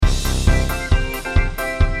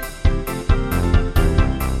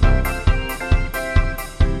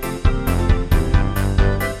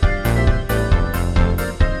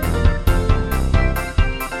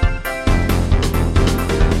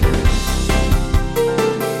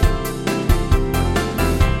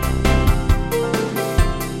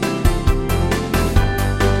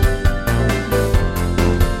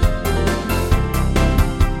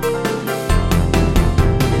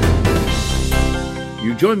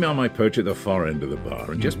joined me on my perch at the far end of the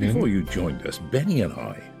bar, and just before you joined us, Benny and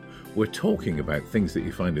I were talking about things that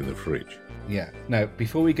you find in the fridge. Yeah. Now,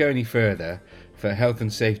 before we go any further, for health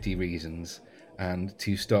and safety reasons, and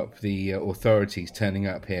to stop the authorities turning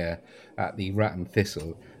up here at the Rat and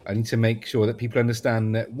Thistle, I need to make sure that people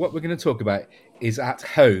understand that what we're going to talk about is at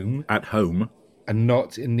home. At home. And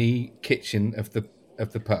not in the kitchen of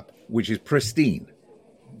the pub. Which is pristine.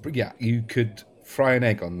 But yeah, you could fry an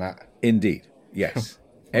egg on that. Indeed, yes.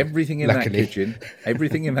 Everything in that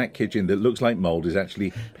kitchen that looks like mould is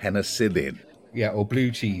actually penicillin. Yeah, or blue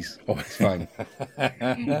cheese. Oh, it's fine.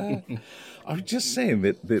 I was just saying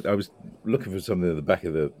that I was looking for something in the back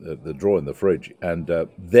of the drawer in the fridge, and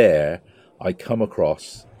there I come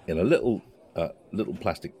across, in a little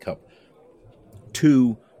plastic cup,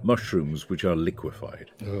 2 mushrooms which are liquefied.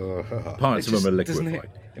 Parts of them are liquefied.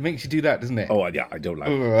 It makes you do that, doesn't it? Oh, yeah, I don't like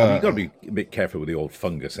it. I mean, you've got to be a bit careful with the old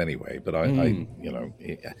fungus anyway, but I and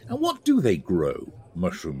what do they grow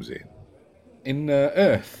mushrooms in? In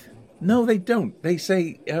earth? No, they don't. They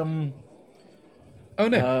say... oh,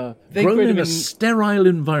 no. They grown in a sterile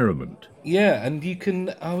environment. Yeah, and you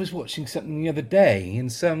can... I was watching something the other day, and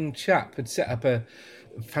some chap had set up a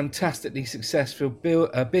fantastically successful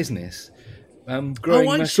business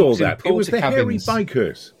growing I saw that. It was the hairy cabins.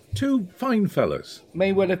 bikers. 2 fine fellas.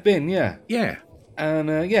 May well have been, yeah. Yeah. And,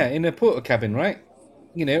 in a porter cabin, right?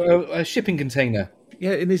 You know, a shipping container.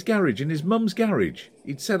 Yeah, in his garage, in his mum's garage.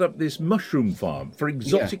 He'd set up this mushroom farm for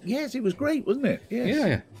exotic... Yeah. Yes, it was great, wasn't it?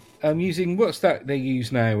 Yes. Yeah. Using... What's that they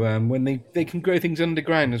use now? When they can grow things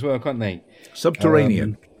underground as well, can't they?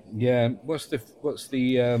 Subterranean. Yeah. What's the...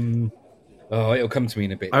 Oh, it'll come to me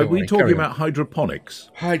in a bit. Are we talking about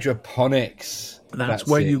hydroponics? Hydroponics. That's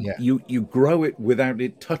where you grow it without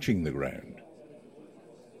it touching the ground.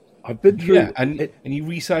 I've been through... Yeah, and you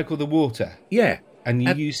recycle the water. Yeah. And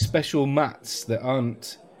you use special mats that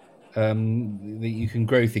aren't... that you can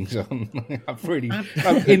grow things on.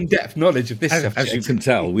 I've in-depth knowledge of this subject. As you can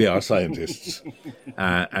tell, we are scientists.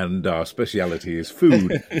 And our speciality is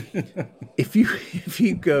food. If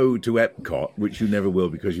you go to Epcot, which you never will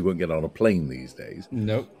because you won't get on a plane these days.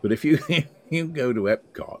 Nope. But if you go to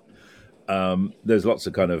Epcot, there's lots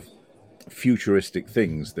of kind of futuristic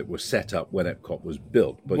things that were set up when Epcot was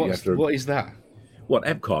built. But what is that? What,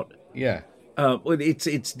 Epcot? Yeah. Well,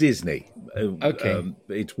 it's Disney. Okay.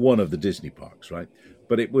 It's one of the Disney parks, right?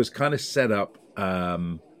 But it was kind of set up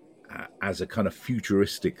as a kind of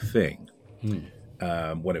futuristic thing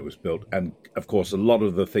when it was built. And, of course, a lot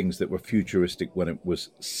of the things that were futuristic when it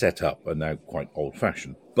was set up are now quite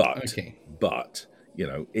old-fashioned. But, you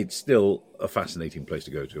know, it's still a fascinating place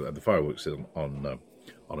to go to. And the fireworks on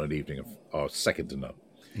an evening are second to none.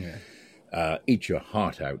 Yeah. Eat your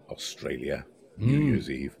heart out, Australia, New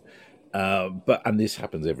Year's Eve. And this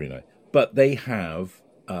happens every night. But they have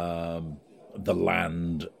the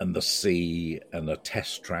land and the sea and a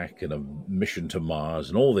test track and a mission to Mars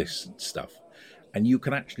and all this stuff. And you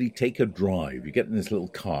can actually take a drive. You get in this little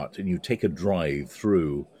cart and you take a drive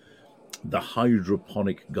through the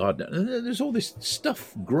hydroponic garden. And there's all this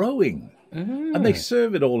stuff growing. And they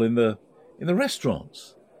serve it all in the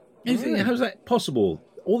restaurants. You think, how's that possible?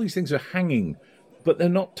 All these things are hanging, but they're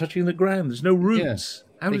not touching the ground. There's no roots. Yeah.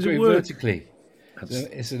 How does it work? Vertically.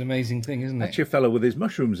 It's an amazing thing, isn't it? That's your fellow with his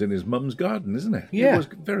mushrooms in his mum's garden, isn't it? Yeah. It was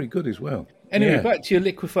very good as well. Anyway, back to your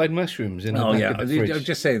liquefied mushrooms in the back of the fridge. I was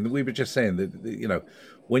just saying, we were just saying that, you know,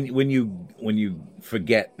 when you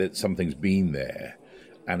forget that something's been there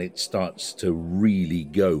and it starts to really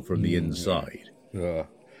go from the inside. Yeah.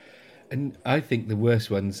 And I think the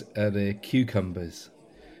worst ones are the cucumbers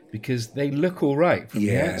because they look all right from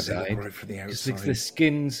the outside. They look right from the outside. It's the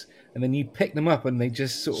skins, and then you pick them up and they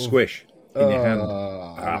just sort of... Squish in your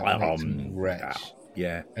hand. Wretch.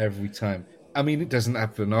 Yeah. Every time. I mean, it doesn't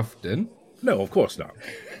happen often. No, of course not.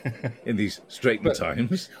 In these straitened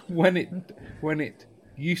times. When it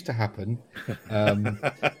used to happen, not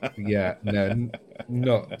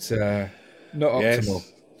optimal.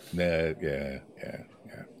 No, yeah.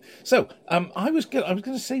 So, I was going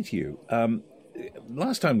to say to you,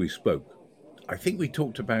 last time we spoke, I think we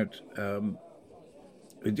talked about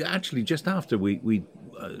actually just after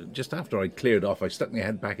just after I cleared off, I stuck my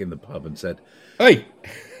head back in the pub and said, "Hey,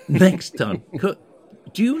 next time,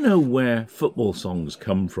 do you know where football songs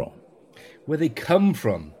come from?" Where they come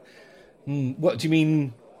from? What do you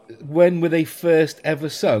mean? When were they first ever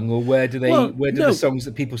sung, or where do the songs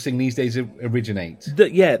that people sing these days originate?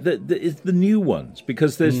 It's the new ones,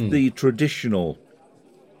 because there's there's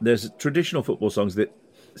traditional football songs that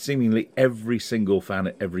seemingly every single fan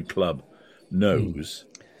at every club knows.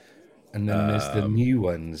 And then there's the new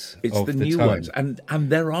ones. It's the new ones, and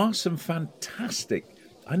there are some fantastic.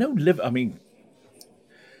 I know.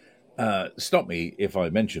 Stop me if I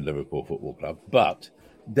mention Liverpool Football Club, but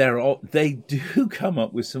they do come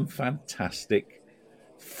up with some fantastic,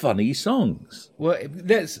 funny songs. Well,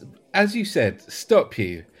 let's, as you said, stop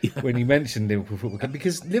you when you mentioned Liverpool Football Club,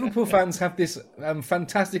 because Liverpool fans have this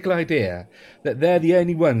fantastical idea that they're the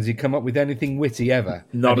only ones who come up with anything witty ever.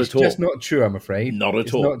 Not and at all. It's just not true, I'm afraid. Not at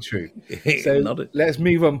it's all. It's not true. So let's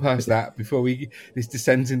move on past that before this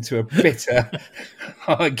descends into a bitter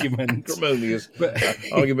argument. Acrimonious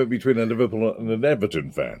argument between a Liverpool and an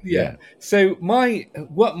Everton fan. Yeah. So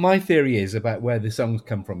what my theory is about where the songs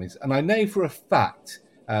come from is, and I know for a fact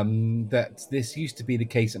that this used to be the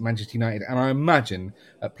case at Manchester United, and I imagine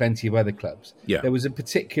at plenty of other clubs. Yeah. There was a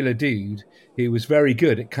particular dude who was very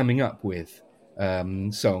good at coming up with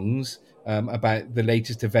songs about the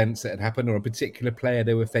latest events that had happened, or a particular player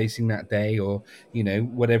they were facing that day, or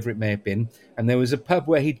whatever it may have been. And there was a pub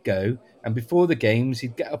where he'd go, and before the games,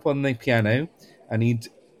 he'd get up on the piano and he'd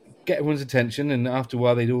get everyone's attention, and after a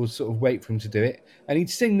while, they'd all sort of wait for him to do it, and he'd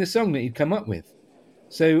sing the song that he'd come up with.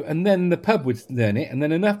 So, and then the pub would learn it, and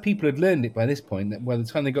then enough people had learned it by this point that by the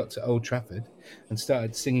time they got to Old Trafford and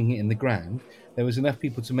started singing it in the ground, there was enough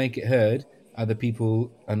people to make it heard. Other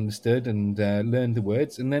people understood and learned the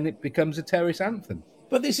words, and then it becomes a terrace anthem.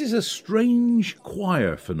 But this is a strange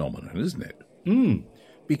choir phenomenon, isn't it?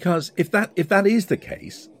 Because if that is the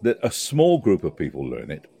case, that a small group of people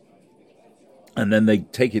learn it, and then they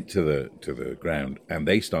take it to the ground and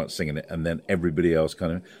they start singing it, and then everybody else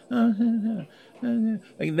kind of and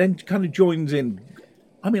then kind of joins in.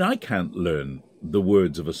 I mean, I can't learn the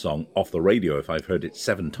words of a song off the radio if I've heard it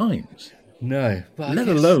 7 times. No, but let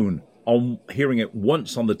alone on hearing it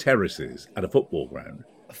once on the terraces at a football ground.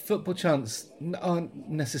 Football chants aren't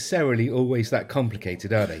necessarily always that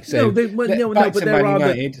complicated, are they? So but Man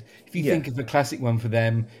United, if you think of a classic one for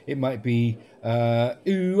them, it might be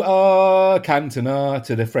 "Ooh ah Cantona"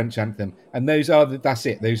 to the French anthem, and that's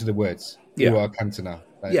it. Those are the words. Yeah. "Ooh ah Cantona."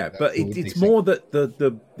 But it's more that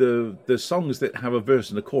the songs that have a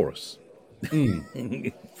verse and a chorus,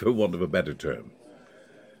 for want of a better term,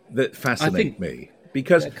 that fascinate me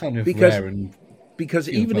because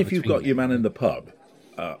even if you've got your man in the pub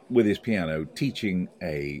with his piano teaching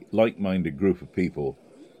a like-minded group of people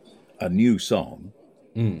a new song,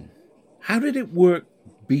 how did it work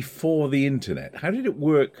before the internet? How did it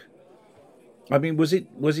work? I mean, was it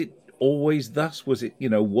always thus? Was it,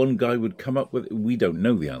 one guy would come up with it? We don't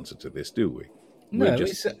know the answer to this, do we? We're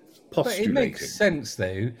just postulating. But it makes sense,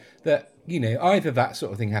 though, that, either that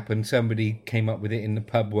sort of thing happened, somebody came up with it in the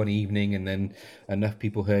pub one evening and then enough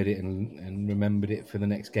people heard it and remembered it for the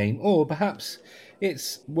next game, or perhaps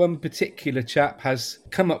it's one particular chap has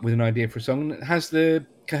come up with an idea for a song and has the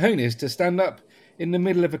cojones to stand up in the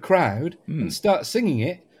middle of a crowd and start singing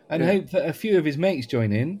it and hope that a few of his mates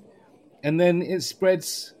join in, and then it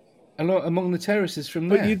spreads a lot among the terraces from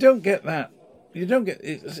there. But you don't get that. You don't get,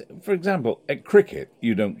 for example, at cricket,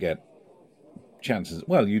 you don't get chances.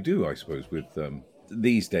 Well, you do, I suppose, with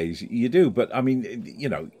these days you do. But I mean, you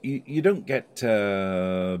don't get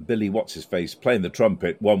Billy What's-His-Face playing the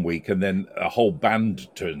trumpet one week and then a whole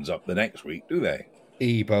band turns up the next week, do they?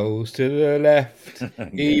 He bowls to the left,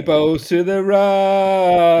 he bowls to the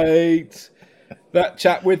right. That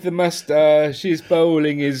chap with the moustache, his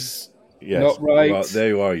bowling is... Yes, not right. Well, there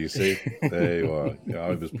you are, you see. There you are. Yeah,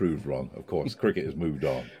 I was proved wrong. Of course, cricket has moved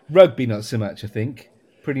on. Rugby, not so much, I think.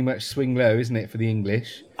 Pretty much swing low, isn't it, for the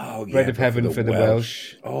English? Oh, yeah. Bread of Heaven for the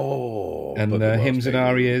Welsh. Oh. And hymns and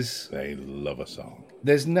arias. They love a song.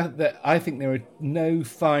 I think there are no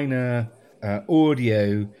finer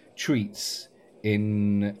audio treats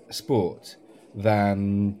in sport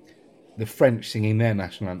than the French singing their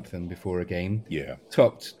national anthem before a game. Yeah.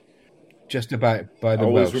 Topped just about by the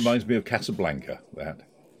Always Welsh. Reminds me of Casablanca, that.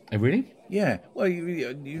 Oh, really? Yeah. Well,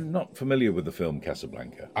 you're not familiar with the film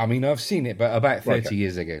Casablanca. I mean, I've seen it, but about 30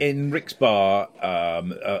 years ago. In Rick's bar,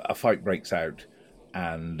 a fight breaks out,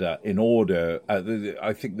 and in order,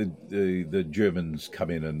 I think the Germans come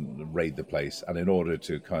in and raid the place, and in order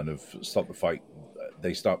to kind of stop the fight,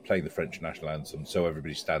 they start playing the French national anthem, so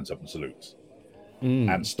everybody stands up and salutes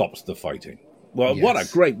and stops the fighting. Well, What a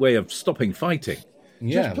great way of stopping fighting.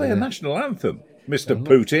 Just play a national anthem, Mr.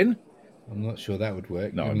 Putin. I'm not sure that would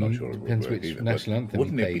work. No, I'm not sure it would depends work which either, national anthem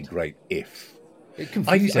wouldn't he it be played. great if... It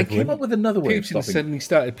confused I came up with another way of Putin stopping... suddenly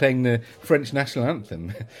started playing the French national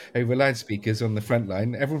anthem over loudspeakers on the front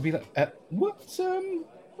line. Everyone would be like, what?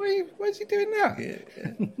 Why is he doing that?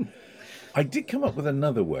 Yeah. I did come up with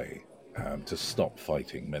another way to stop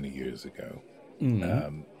fighting many years ago.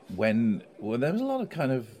 When there was a lot of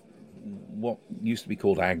kind of what used to be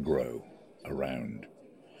called aggro around.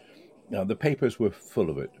 Now, the papers were full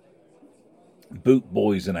of it. Boot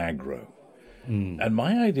boys and aggro. And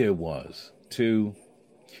my idea was to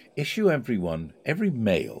issue every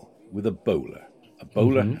male with a bowler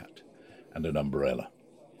hat, and an umbrella.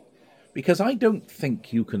 Because I don't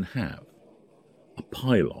think you can have a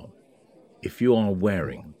pylon if you are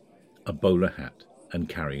wearing a bowler hat and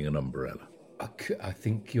carrying an umbrella. I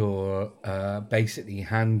think you're basically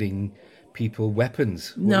handing people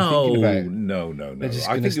weapons. No. They're just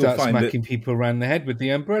going to start smacking people around the head with the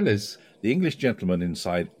umbrellas. The English gentlemen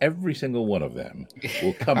inside every single one of them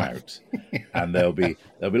will come out, and they'll be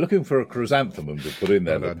looking for a chrysanthemum to put in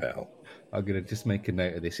their lapel. I'm going to just make a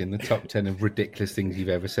note of this in the top 10 of ridiculous things you've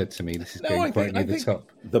ever said to me. This is going quite near the top.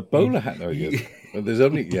 The bowler hat. No, yes. There's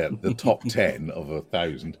only the top 10 of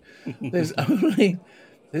 1,000.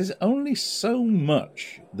 There's only so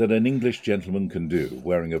much that an English gentleman can do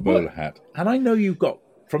wearing a bowler hat. And I know you've got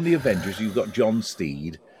from the Avengers. You've got John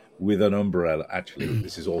Steed with an umbrella. Actually,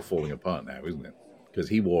 this is all falling apart now, isn't it? Because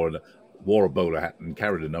he wore a bowler hat and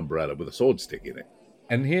carried an umbrella with a sword stick in it.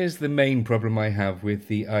 And here's the main problem I have with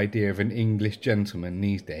the idea of an English gentleman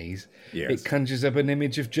these days. Yes. It conjures up an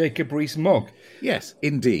image of Jacob Rees-Mogg. Yes,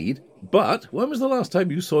 indeed. But when was the last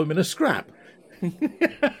time you saw him in a scrap?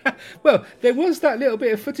 Well, there was that little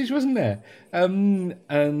bit of footage, wasn't there? And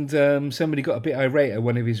somebody got a bit irate at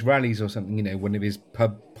one of his rallies or something, one of his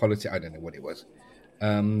pub politics. I don't know what it was.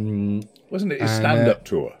 Wasn't it his stand-up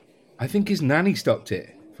tour? I think his nanny stopped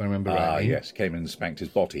it, if I remember rightly. Ah, yes, came and spanked his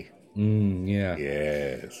body. Yeah.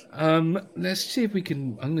 Yes. Let's see if we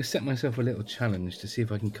can. I'm going to set myself a little challenge to see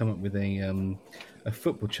if I can come up with a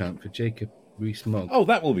football chant for Jacob Rees-Mogg. Oh,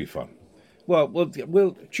 that will be fun. Well,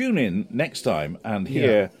 we'll tune in next time and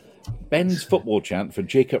hear Ben's football chant for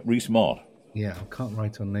Jacob Rees-Mogg. Yeah, I can't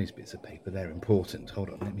write on those bits of paper. They're important. Hold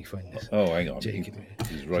on, let me find this. Oh, hang on. Jacob.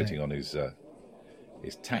 He's writing on his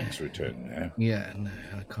tax return now. Yeah, no,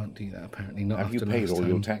 I can't do that. Apparently not. Have you paid all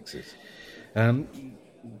your taxes? Of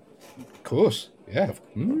course, yeah.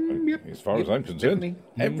 Yep. As far as I'm concerned, definitely.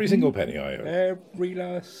 Every single penny I owe. Every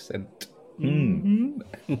last cent.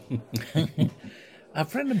 A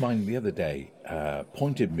friend of mine the other day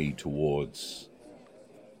pointed me towards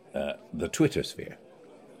the Twitter sphere,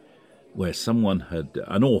 where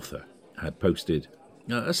an author had posted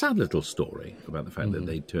a sad little story about the fact that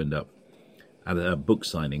they turned up at a book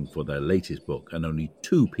signing for their latest book, and only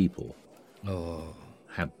 2 people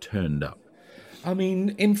had turned up. I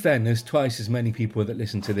mean, in fairness, twice as many people that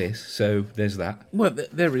listen to this, so there's that. Well,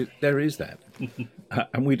 there is that.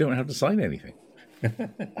 And we don't have to sign anything.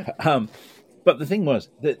 But the thing was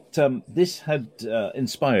that this had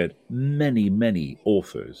inspired many, many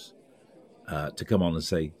authors to come on and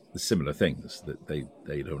say similar things, that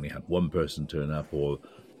they'd only had one person turn up, or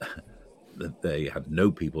that they had no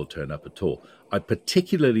people turn up at all. I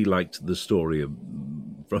particularly liked the story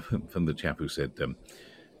from the chap who said...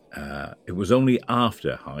 it was only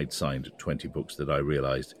after I'd signed 20 books that I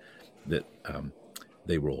realised that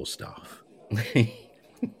they were all staff.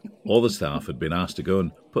 All the staff had been asked to go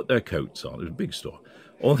and put their coats on. It was a big store.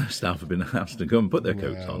 All the staff had been asked to go and put their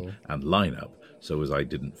coats on and line up so as I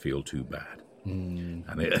didn't feel too bad. And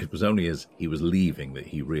it was only as he was leaving that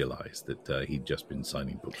he realised that he'd just been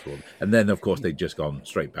signing books for them. And then, of course, they'd just gone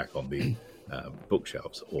straight back on the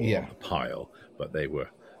bookshelves or on a pile, but they were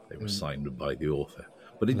signed by the author.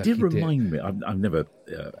 But it did remind me, I've never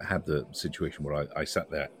had the situation where I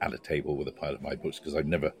sat there at a table with a pile of my books, because I've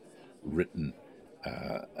never written,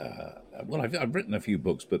 I've written a few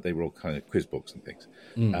books, but they were all kind of quiz books and things.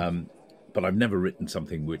 But I've never written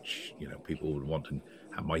something which, people would want to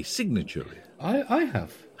have my signature in. I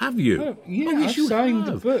have. Have you? Oh, yeah, I've signed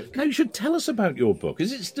the book. Now you should tell us about your book.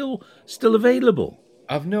 Is it still available?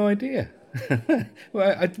 I've no idea.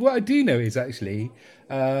 Well, what I do know is actually...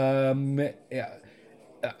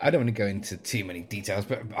 I don't want to go into too many details,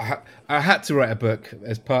 but I had to write a book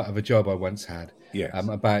as part of a job I once had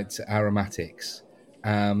about aromatics,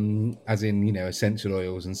 as in, essential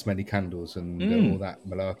oils and smelly candles and all that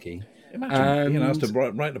malarkey. Imagine being asked to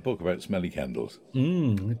write a book about smelly candles.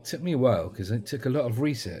 It took me a while because it took a lot of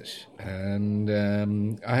research, and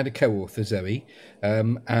I had a co-author, Zoe,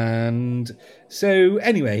 and so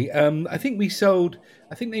anyway, I think they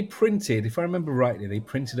printed, if I remember rightly, they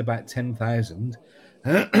printed about 10,000.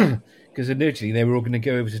 Because originally they were all going to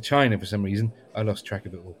go over to China for some reason. I lost track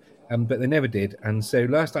of it all. But they never did. And so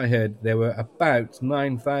last I heard, there were about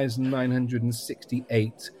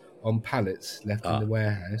 9,968 on pallets left in the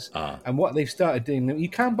warehouse. And what they've started doing, you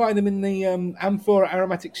can buy them in the Amphora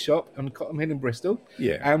Aromatics shop on Cotton Hill in Bristol.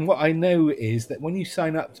 Yeah. And what I know is that when you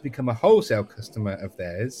sign up to become a wholesale customer of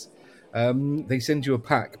theirs, they send you a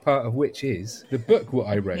pack, part of which is the book what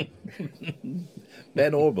I wrote.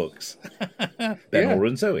 Ben or books. Ben Yeah. or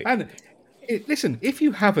and Zoe. And listen, if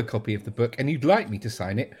you have a copy of the book and you'd like me to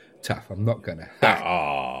sign it, tough. I'm not going to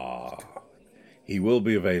hack. He will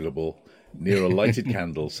be available near a lighted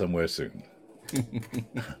candle somewhere soon.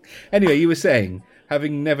 Anyway, you were saying,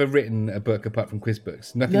 having never written a book apart from quiz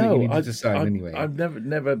books, nothing that you needed to sign anyway. I've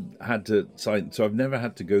never had to sign, so I've never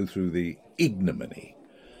had to go through the ignominy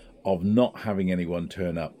of not having anyone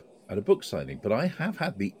turn up at a book signing. But I have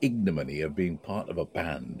had the ignominy of being part of a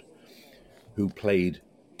band who played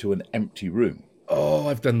to an empty room. Oh,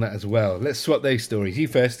 I've done that as well. Let's swap those stories. You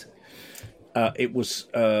first. It was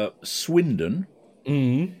Swindon.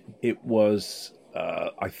 Mm. It was,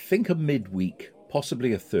 I think, a midweek,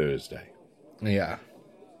 possibly a Thursday. Yeah.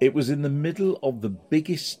 It was in the middle of the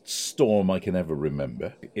biggest storm I can ever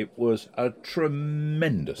remember. It was a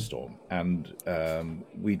tremendous storm. And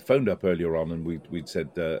we'd phoned up earlier on and we'd said,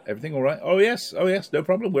 everything all right? Oh, yes, no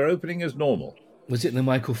problem. We're opening as normal. Was it the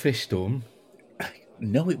Michael Fish storm?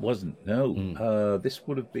 No, it wasn't. No. This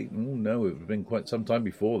would have been... Oh, no, it would have been quite some time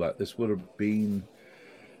before that. This would have been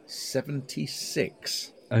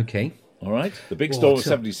 76. Okay. All right. The big storm was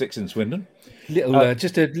 76 in Swindon.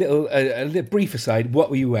 Just a little brief aside. What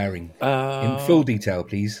were you wearing? In full detail,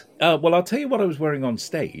 please. Well, I'll tell you what I was wearing on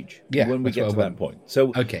stage when we get to that point.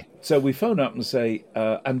 So, okay. So we phone up and say,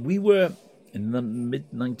 and we were in the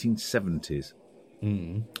mid-1970s.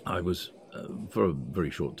 Mm. I was, for a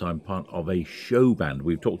very short time, part of a show band.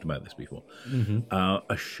 We've talked about this before. Mm-hmm.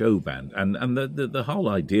 A show band. And the whole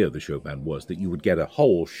idea of the show band was that you would get a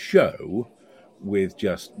whole show with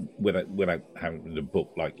just without having to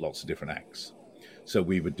book like lots of different acts. So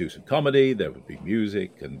we would do some comedy, there would be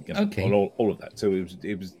music, and all of that. So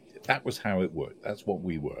it was that was how it worked. That's what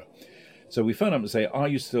we were. So we phone up and say, "Are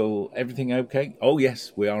you still everything okay?" "Oh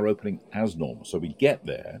yes, we are opening as normal." So we get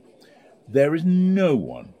there. There is no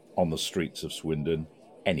one on the streets of Swindon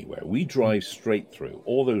anywhere. We drive straight through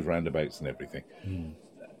all those roundabouts and everything. Mm.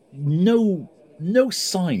 No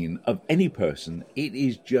sign of any person. It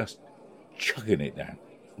is just chugging it down.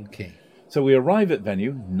 Okay. So we arrive at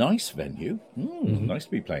venue, nice venue. Nice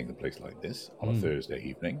to be playing a place like this on a Thursday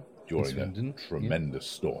evening during a tremendous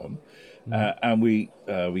storm. And we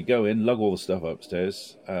go in, lug all the stuff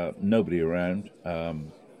upstairs, nobody around.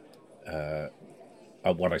 When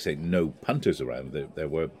I say no punters around, there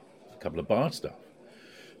were a couple of bar staff.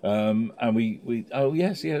 And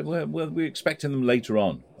we're expecting them later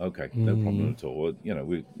on. Okay, no problem at all.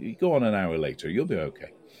 We go on an hour later, you'll be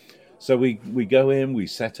okay. So we go in, we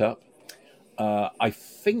set up. I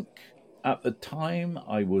think at the time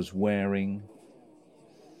I was wearing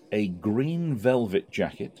a green velvet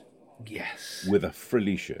jacket. Yes. With a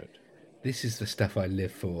frilly shirt. This is the stuff I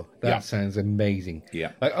live for. That sounds amazing.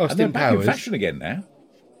 Yeah. Like Austin and they're back Powers. In fashion again now.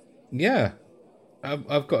 Yeah.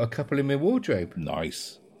 I've got a couple in my wardrobe.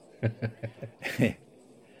 Nice.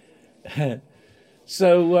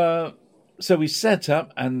 So we set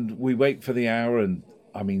up and we wait for the hour, and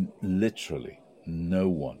I mean, literally no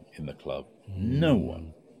one in the club. No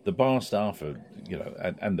one. The bar staff are,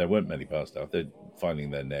 and there weren't many bar staff. They're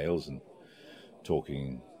filing their nails and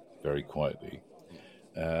talking very quietly.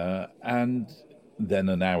 And then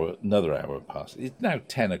another hour passed. It's now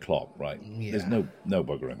 10 o'clock, right? Yeah. There's no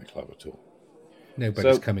bugger in the club at all.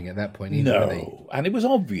 Nobody's coming at that point either. No, and it was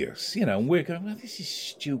obvious, and we're going, well, this is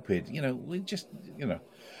stupid, we just,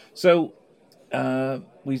 So the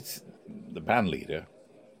band leader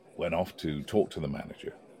went off to talk to the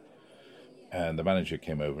manager. And the manager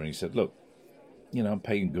came over and he said, "Look, I'm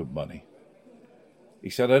paying good money." He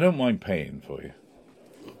said, "I don't mind paying for you,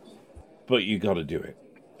 but you got to do it."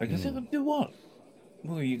 I said, "Do what?"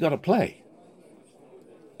 "Well, you got to play."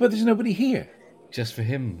 "But there's nobody here." Just for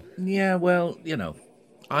him. Yeah, well,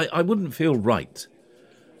 I wouldn't feel right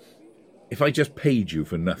if I just paid you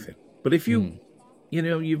for nothing. But if you,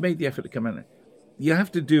 you've made the effort to come in, you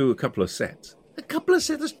have to do a couple of sets. A couple of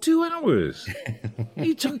sets is 2 hours.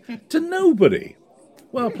 You talk to nobody.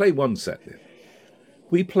 Well, play one set then.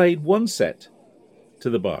 We played one set to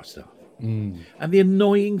the bar staff. And the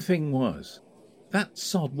annoying thing was, that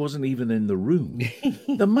sod wasn't even in the room.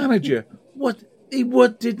 The manager, he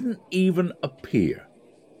didn't even appear.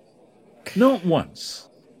 Not once.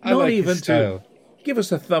 Not even to give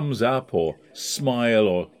us a thumbs up or smile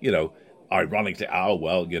or, ironically,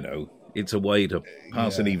 it's a way to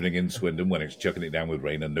pass an evening in Swindon when it's chucking it down with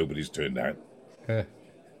rain and nobody's turned out.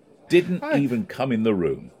 Didn't even come in the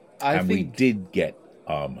room. We did get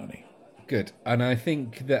our money. Good. And I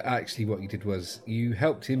think that actually what you did was you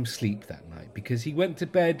helped him sleep that night because he went to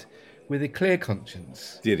bed with a clear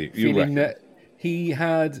conscience. Did he? Feeling that he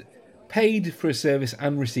had paid for a service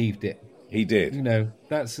and received it. He did. You know,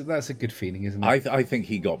 that's a good feeling, isn't it? I think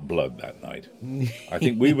he got blood that night. I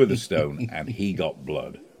think we were the stone and he got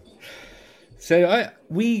blood. So I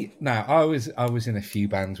was in a few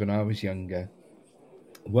bands when I was younger.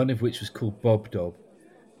 One of which was called Bob Dob,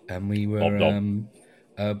 and we were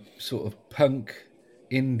a sort of punk,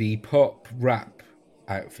 indie, pop, rap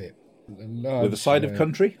outfit. With a side of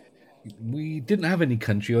country? We didn't have any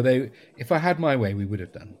country, although if I had my way, we would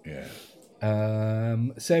have done. Yeah.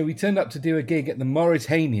 So we turned up to do a gig at the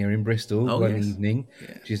Mauritania in Bristol one evening,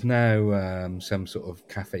 which is now some sort of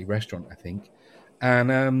cafe restaurant, I think.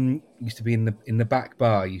 And used to be in the back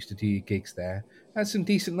bar. Used to do gigs there. Had some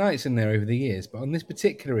decent nights in there over the years, but on this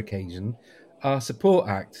particular occasion, our support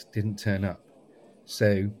act didn't turn up.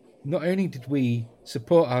 So not only did we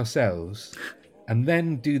support ourselves and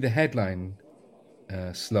then do the headline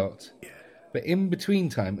slot, but in between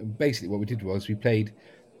time, basically what we did was we played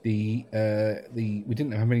we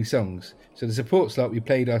didn't have many songs, so the support slot we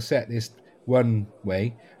played our set list one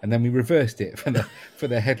way, and then we reversed it for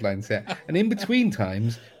the headline set. And in between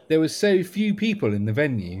times, there were so few people in the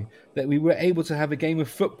venue that we were able to have a game of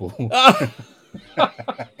football during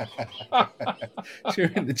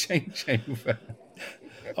the changeover.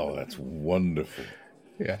 Oh, that's wonderful.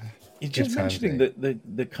 Yeah. You're just mentioning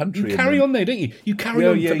the country. You carry on though, don't you? You carry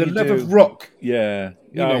on for the love of rock. Yeah.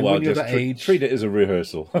 When you're that age. Treat it as a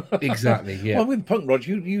rehearsal. Exactly, yeah. Well, with punk rock,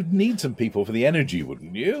 you'd need some people for the energy,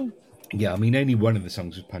 wouldn't you? Yeah, I mean, only one of the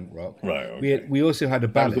songs was punk rock. Right, okay. We also had a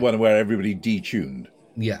ballad. That was the one where everybody detuned.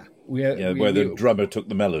 Yeah. Where the drummer took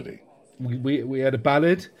the melody. We had a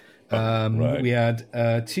ballad. Right. We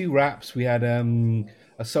had 2 raps. We had a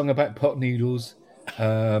song about pot noodles.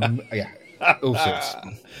 All sorts.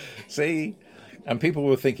 See? And people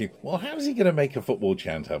were thinking, well, how is he going to make a football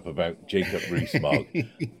chant up about Jacob Rees-Mogg?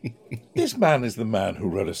 This man is the man who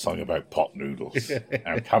wrote a song about pot noodles.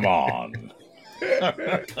 Now, come on.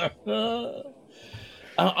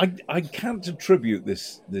 I can't attribute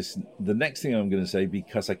this the next thing I'm going to say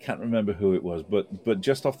because I can't remember who it was, but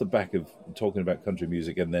just off the back of talking about country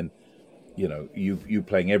music and then, you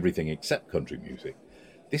playing everything except country music,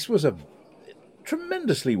 this was a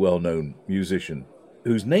tremendously well-known musician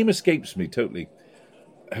whose name escapes me totally,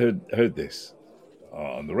 heard this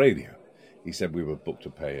on the radio. He said we were booked to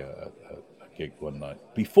pay a gig one night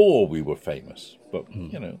before we were famous, but,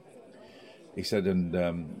 he said, and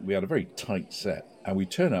we had a very tight set, and we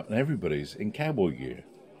turn up and everybody's in cowboy gear.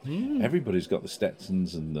 Everybody's got the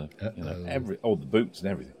Stetsons and the the boots and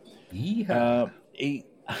everything. He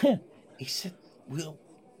said, "Well,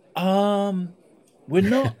 we're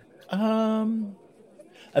not."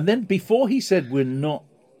 And then before he said we're not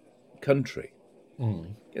country,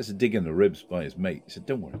 gets a dig in the ribs by his mate. He said,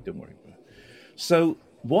 "Don't worry." So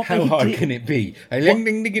what? How hard can it be?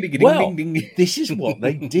 Well, this is what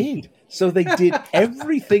they did. So they did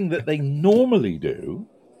everything that they normally do,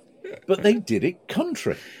 but they did it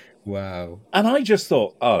country. Wow! And I just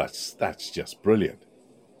thought, oh, that's just brilliant.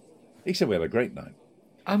 He said we had a great night.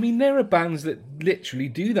 I mean, there are bands that literally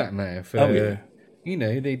do that now.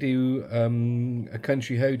 They do a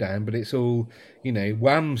country hoedown, but it's all,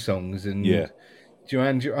 Wham songs and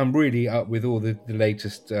Duran. I'm really up with all the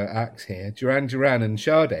latest acts here. Duran Duran and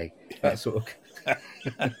Sade, that sort of.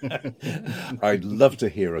 I'd love to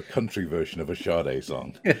hear a country version of a Sade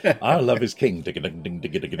song. Our love is king. Brilliant.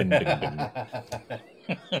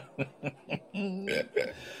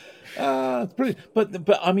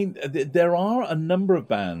 But I mean, there are a number of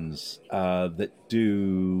bands that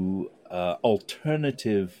do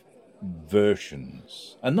alternative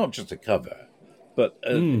versions, and not just a cover, but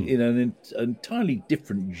in an entirely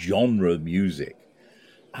different genre of music.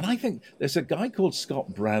 And I think there's a guy called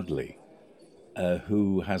Scott Bradley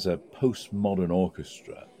who has a postmodern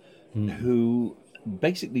orchestra who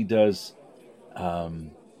basically does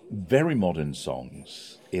very modern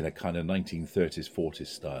songs in a kind of 1930s, 40s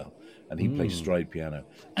style. And he plays stride piano.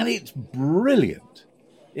 And it's brilliant.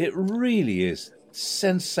 It really is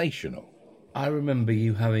sensational. I remember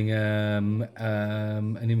you having an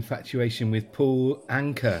infatuation with Paul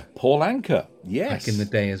Anka. Paul Anka, yes. Back in the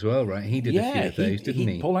day as well, right? He did a few of those, didn't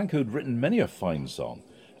he? Paul Anka had written many a fine song.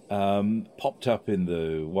 Popped up in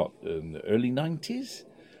the early 90s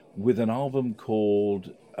with an album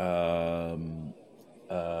called...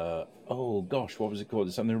 what was it called?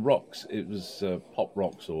 It's something Rocks. It was Pop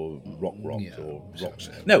Rocks or Rock Rocks or Rocks.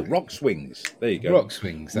 No, Rock Swings. There you go. Rock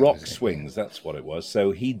Swings. Rock Swings, that's what it was.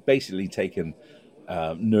 So he'd basically taken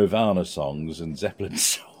Nirvana songs and Zeppelin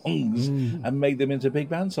songs and made them into big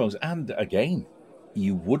band songs. And again,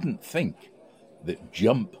 you wouldn't think that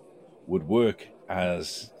Jump would work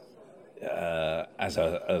as as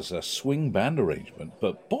a swing band arrangement,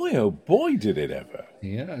 but boy, oh boy, did it ever!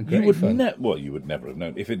 Yeah, You great would fun. you would never have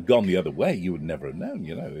known if it'd gone the other way. You would never have known.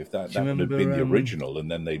 If that would have been the original, and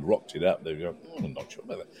then they'd rocked it up. They'd go, I'm not sure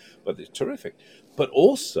about that, but it's terrific. But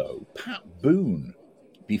also Pat Boone,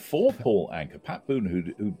 before Paul Anka, Pat Boone,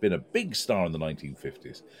 who'd been a big star in the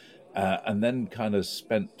 1950s, and then kind of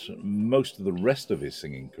spent most of the rest of his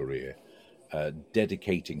singing career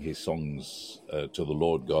dedicating his songs to the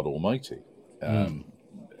Lord God Almighty.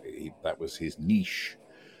 That was his niche.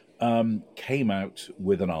 Came out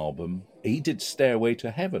with an album. He did Stairway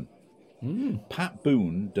to Heaven. Pat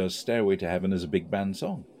Boone does Stairway to Heaven as a big band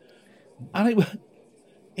song. And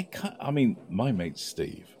my mate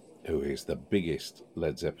Steve, who is the biggest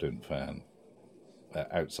Led Zeppelin fan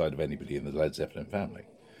outside of anybody in the Led Zeppelin family,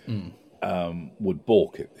 would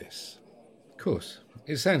balk at this. Of course.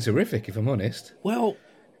 It sounds horrific, if I'm honest. Well,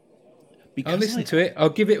 because I'll listen to it. I'll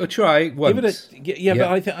give it a try once. But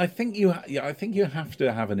I think you have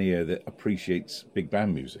to have an ear that appreciates big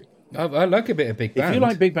band music. I like a bit of big band. If you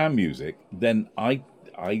like big band music, then I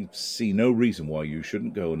see no reason why you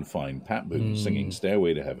shouldn't go and find Pat Boone singing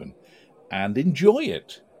Stairway to Heaven and enjoy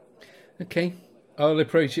it. Okay. I'll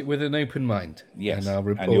approach it with an open mind. Yes. And I'll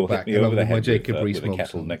report back along with my Jacob Rees-Mogg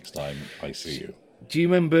kettle next time I see you. Do you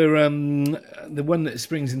remember the one that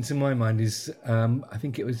springs into my mind is I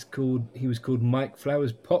think he was called Mike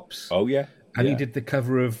Flowers Pops. Oh yeah. And he did the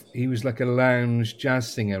cover of, he was like a lounge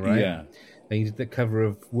jazz singer, right? Yeah. And he did the cover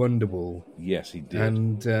of Wonderwall. Yes, he did.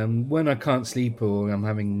 And when I can't sleep or I'm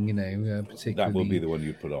having, particularly... That will be the one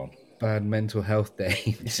you put on. Bad mental health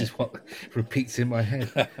day. This is what repeats in my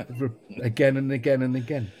head again and again and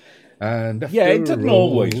again. And it doesn't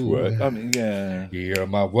always work. I mean, you're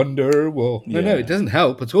my Wonderwall. No, it doesn't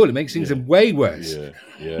help at all. It makes things way worse.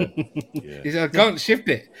 Yeah. I can't shift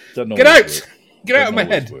it. Get out! Get out of my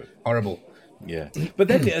head. Horrible. Yeah. But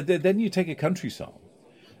then you take a country song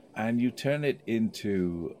and you turn it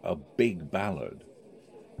into a big ballad,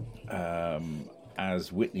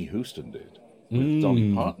 as Whitney Houston did with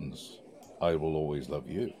Dolly Parton's "I Will Always Love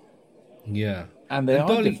You." Yeah, and they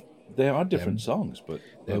are different songs, but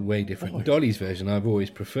they're way different. Boy. Dolly's version I've always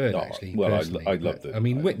preferred, actually. Well, I loved it. I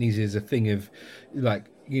mean, Whitney's is a thing of,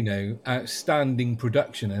 outstanding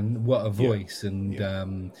production and what a voice,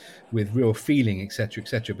 and with real feeling, etc.,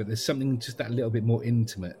 etc. But there's something just that little bit more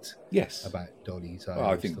intimate. Yes. About Dolly's.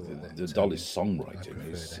 I think the Dolly's songwriting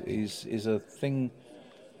is a thing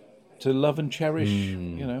to love and cherish.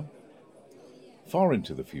 Far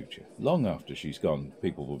into the future, long after she's gone,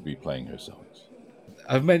 people will be playing her songs.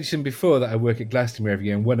 I've mentioned before that I work at Glastonbury every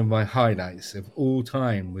year, and one of my highlights of all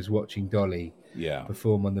time was watching Dolly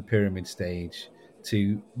perform on the Pyramid stage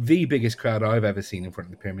to the biggest crowd I've ever seen in front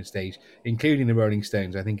of the Pyramid stage, including the Rolling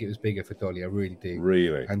Stones. I think it was bigger for Dolly, I really do.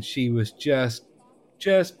 Really? And she was just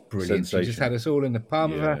brilliant. She just had us all in the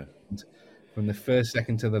palm of her hand from the first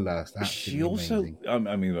second to the last. Absolutely she also, amazing.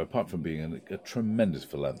 I mean, apart from being a tremendous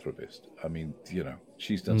philanthropist, I mean,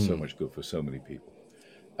 she's done so much good for so many people.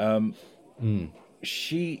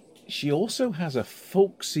 She also has a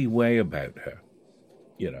folksy way about her,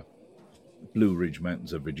 Blue Ridge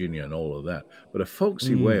Mountains of Virginia and all of that, but a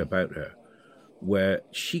folksy way about her where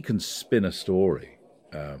she can spin a story,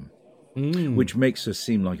 which makes her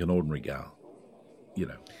seem like an ordinary gal,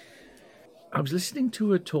 I was listening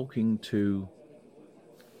to her talking to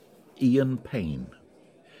Ian Payne.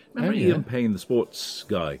 Remember Ian Payne, the sports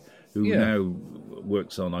guy, who now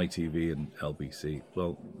works on ITV and LBC.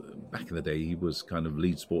 Well, back in the day, he was kind of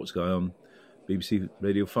lead sports guy on BBC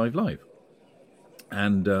Radio 5 Live.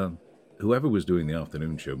 And whoever was doing the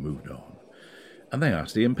afternoon show moved on. And they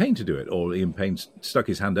asked Ian Payne to do it. Or Ian Payne stuck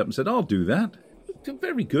his hand up and said, I'll do that.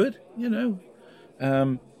 Very good,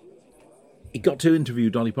 He got to interview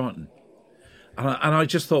Dolly Parton. And I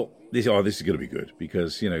just thought, this is going to be good.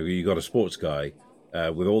 Because, you got a sports guy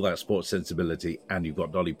with all that sports sensibility, and you've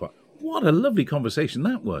got Dolly Parton. What a lovely conversation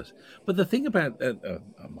that was. But the thing about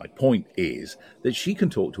my point is that she can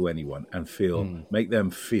talk to anyone and make them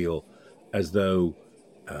feel as though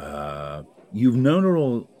you've known her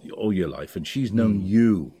all your life, and she's known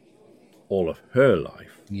you all of her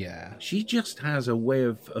life. Yeah. She just has a way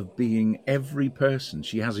of being every person.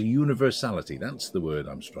 She has a universality. That's the word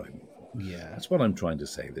I'm striving for. Yeah. That's what I'm trying to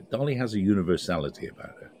say, that Dolly has a universality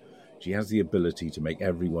about her. She has the ability to make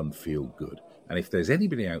everyone feel good. And if there's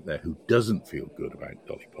anybody out there who doesn't feel good about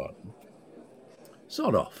Dolly Parton,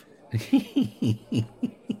 sod off.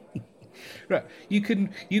 Right. You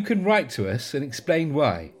can write to us and explain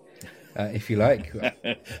why, if you like.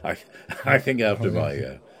 I think after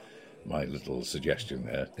my little suggestion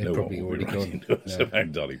there, they've probably already gone to us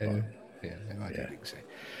about Dolly Parton. I don't think so.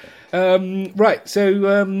 Right,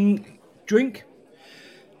 so drink?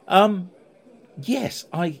 Yes,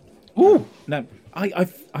 Ooh, now I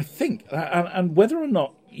think, and whether or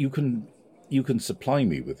not you can supply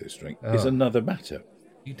me with this drink is another matter.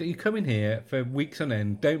 you come in here for weeks on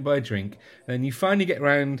end, don't buy a drink, and you finally get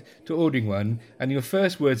round to ordering one, and your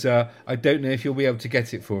first words are, I don't know if you'll be able to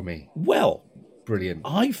get it for me. Well, Brilliant.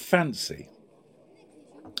 I fancy.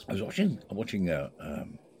 I was watching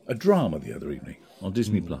a drama the other evening on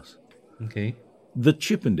Disney Plus, Okay. The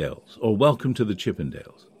Chippendales, or Welcome to the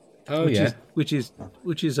Chippendales. Oh, which is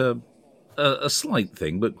a slight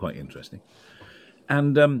thing, but quite interesting.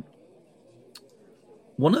 And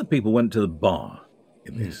one of the people went to the bar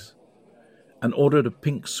in this and ordered a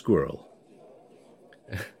pink squirrel,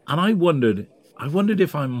 and I wondered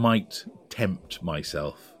if I might tempt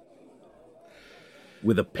myself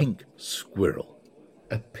with a pink squirrel.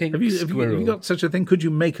 A pink Have squirrel. you got such a thing? Could you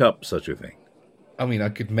make up such a thing? I mean, I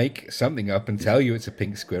could make something up and tell you it's a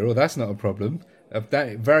pink squirrel. That's not a problem.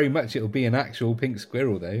 That very much it'll be an actual pink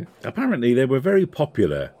squirrel, though. Apparently, they were very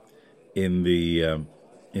popular in the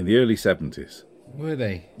early 70s. Were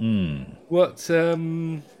they? What?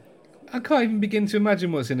 I can't even begin to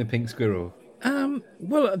imagine what's in a pink squirrel.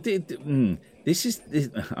 Well, this is.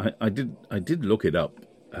 I did look it up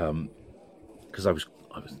because I was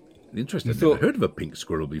interested. I've never heard of a pink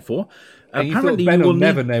squirrel before. And apparently, Ben will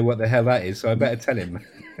never know what the hell that is, so I better tell him.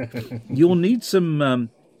 You'll need some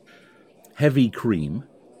heavy cream.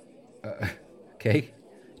 Okay.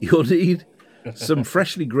 You'll need some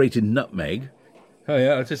freshly grated nutmeg. Oh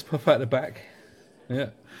yeah, I'll just pop out the back.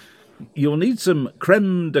 Yeah. You'll need some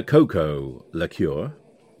creme de coco liqueur.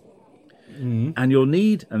 And you'll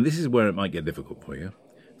need, and this is where it might get difficult for you,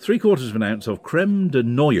 3/4 of an ounce of creme de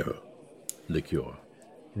noyer liqueur.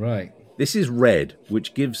 Right. This is red,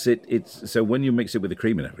 which gives it its... So when you mix it with the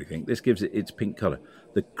cream and everything, this gives it its pink colour.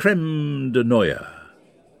 The creme de noyer.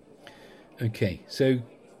 Okay, so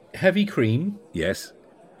heavy cream. Yes.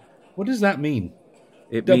 What does that mean?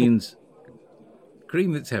 It means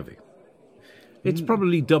cream that's heavy. It's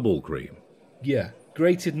probably double cream. Yeah.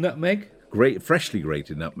 Grated nutmeg? Freshly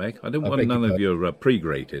grated nutmeg. I don't want none of your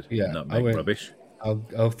pre-grated nutmeg rubbish.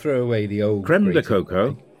 I'll throw away the old... Creme de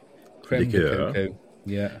coco. Creme liqueur. de coco.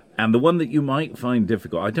 Yeah. And the one that you might find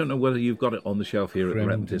difficult, I don't know whether you've got it on the shelf here at the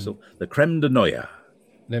Rat and Thistle, the creme de noyer.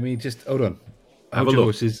 Let me just... Hold on. Have a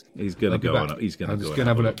look. He's going to go on. He's going to go. I'm just going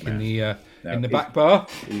to have a look in the back bar.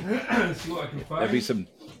 See what I can find. There'll be some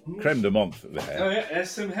creme de menthe there. Oh yeah, there's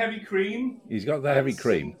some heavy cream. He's got the heavy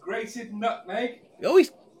cream. Grated nutmeg. Oh,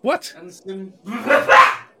 he's what? And some.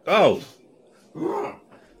 Oh.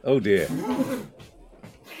 Oh dear.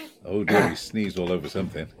 Oh dear. He sneezed all over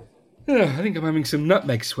something. Oh, I think I'm having some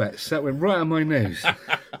nutmeg sweats. That went right on my nose.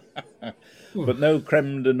 But no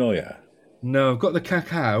creme de noyer. No, I've got the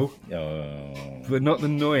cacao, but not the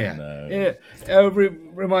noyer. No. It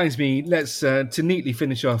reminds me, let's to neatly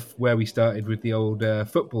finish off where we started with the old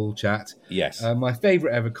football chat. Yes. My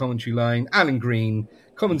favourite ever commentary line, Alan Green,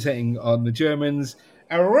 commentating on the Germans.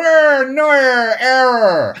 Error, Neuer,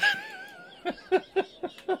 error.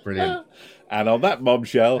 Brilliant. And on that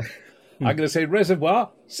bombshell, I'm going to say reservoir.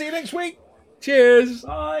 See you next week. Cheers.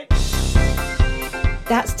 Bye.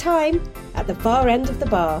 That's time at the far end of the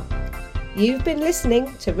bar. You've been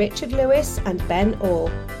listening to Richard Lewis and Ben Orr.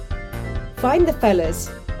 Find the fellas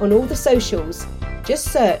on all the socials.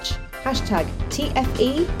 Just search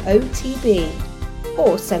 #TFEOTB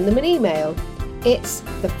or send them an email. It's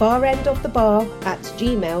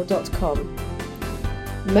thefarendofthebar@gmail.com.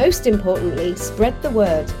 Most importantly, spread the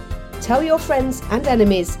word. Tell your friends and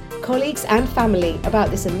enemies, colleagues and family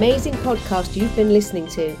about this amazing podcast you've been listening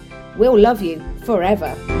to. We'll love you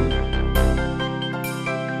forever.